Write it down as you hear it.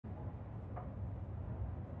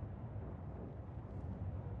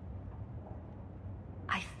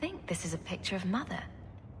think this is a picture of Mother.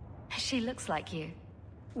 She looks like you.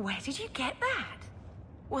 Where did you get that?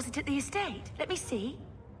 Was it at the estate? Let me see.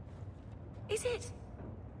 Is it?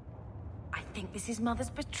 I think this is Mother's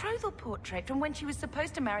betrothal portrait from when she was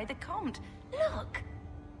supposed to marry the Comte. Look!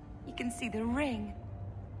 You can see the ring.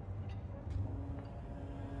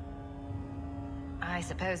 I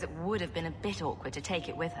suppose it would have been a bit awkward to take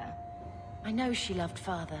it with her. I know she loved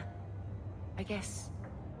Father. I guess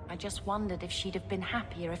I just wondered if she'd have been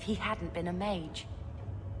happier if he hadn't been a mage.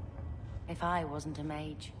 If I wasn't a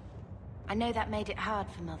mage. I know that made it hard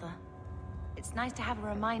for Mother. It's nice to have a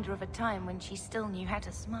reminder of a time when she still knew how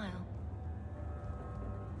to smile.